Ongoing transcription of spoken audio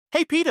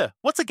Hey Peter,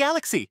 what's a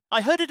galaxy?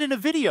 I heard it in a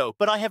video,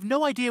 but I have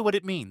no idea what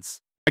it means.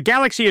 A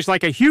galaxy is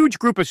like a huge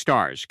group of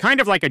stars, kind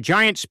of like a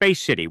giant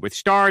space city with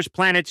stars,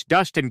 planets,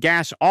 dust, and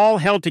gas all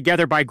held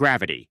together by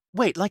gravity.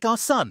 Wait, like our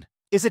sun.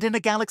 Is it in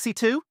a galaxy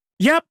too?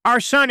 Yep, our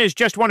sun is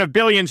just one of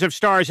billions of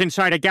stars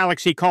inside a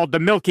galaxy called the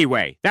Milky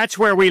Way. That's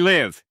where we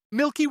live.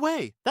 Milky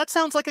Way. That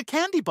sounds like a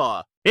candy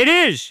bar. It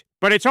is,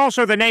 but it's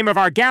also the name of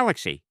our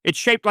galaxy. It's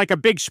shaped like a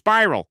big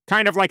spiral,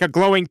 kind of like a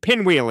glowing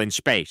pinwheel in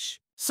space.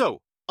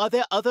 So, are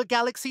there other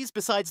galaxies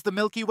besides the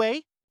Milky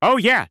Way? Oh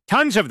yeah,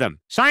 tons of them.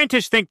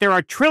 Scientists think there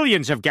are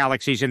trillions of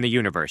galaxies in the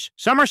universe.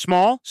 Some are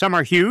small, some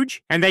are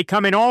huge, and they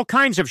come in all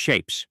kinds of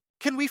shapes.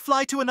 Can we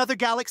fly to another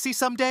galaxy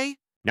someday?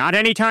 Not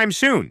anytime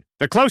soon.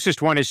 The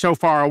closest one is so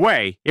far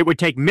away, it would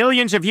take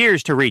millions of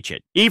years to reach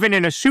it, even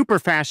in a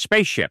super-fast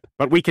spaceship,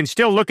 but we can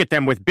still look at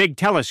them with big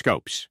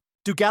telescopes.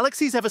 Do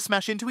galaxies ever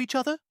smash into each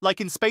other, like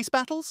in space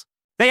battles?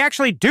 They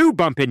actually do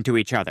bump into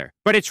each other,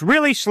 but it's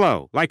really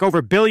slow, like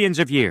over billions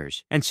of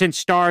years. And since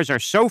stars are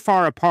so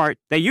far apart,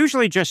 they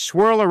usually just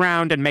swirl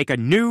around and make a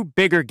new,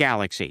 bigger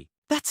galaxy.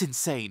 That's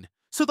insane.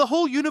 So the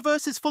whole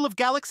universe is full of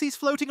galaxies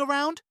floating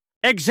around?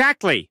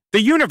 Exactly!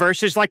 The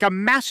universe is like a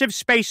massive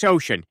space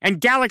ocean, and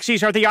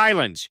galaxies are the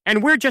islands,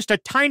 and we're just a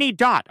tiny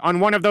dot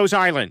on one of those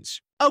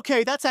islands.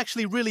 Okay, that's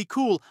actually really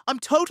cool. I'm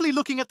totally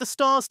looking at the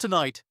stars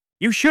tonight.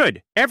 You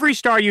should. Every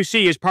star you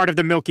see is part of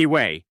the Milky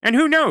Way. And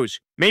who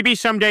knows? Maybe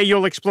someday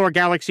you'll explore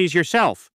galaxies yourself.